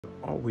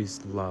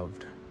Always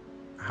loved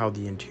how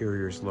the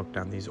interiors looked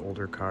on these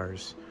older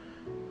cars.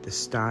 The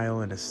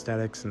style and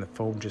aesthetics, and the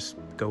phone just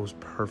goes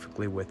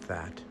perfectly with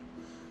that.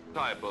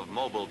 Type of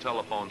mobile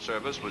telephone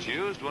service was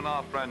used when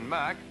our friend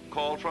Mac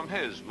called from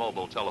his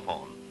mobile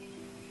telephone.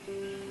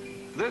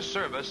 This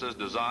service is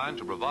designed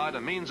to provide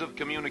a means of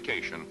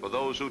communication for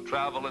those who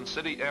travel in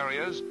city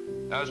areas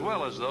as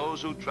well as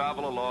those who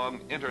travel along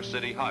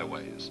intercity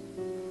highways.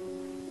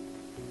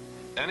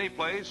 Any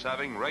place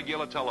having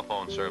regular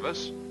telephone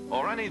service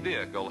or any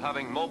vehicle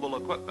having mobile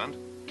equipment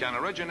can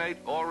originate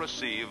or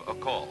receive a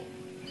call.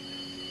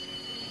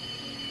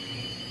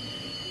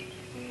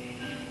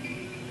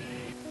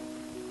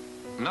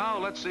 Now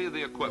let's see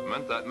the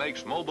equipment that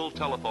makes mobile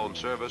telephone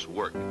service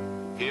work.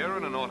 Here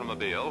in an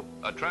automobile,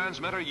 a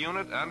transmitter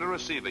unit and a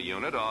receiver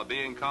unit are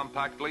being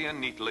compactly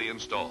and neatly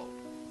installed.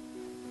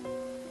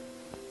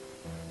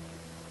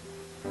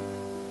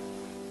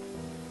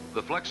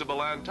 The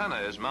flexible antenna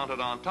is mounted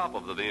on top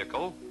of the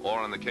vehicle,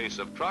 or in the case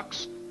of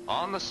trucks,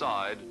 on the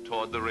side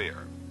toward the rear.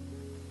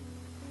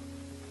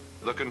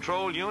 The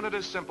control unit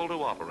is simple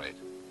to operate.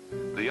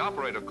 The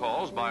operator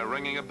calls by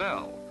ringing a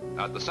bell.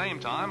 At the same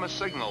time, a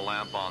signal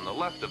lamp on the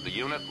left of the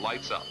unit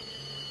lights up.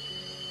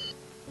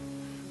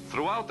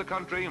 Throughout the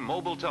country,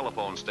 mobile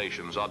telephone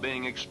stations are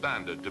being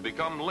expanded to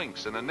become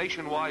links in a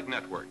nationwide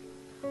network.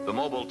 The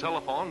mobile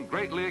telephone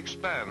greatly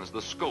expands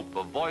the scope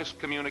of voice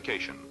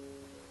communication.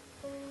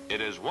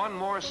 It is one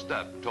more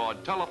step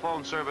toward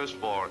telephone service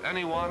for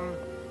anyone,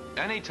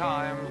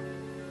 anytime,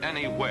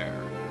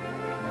 anywhere.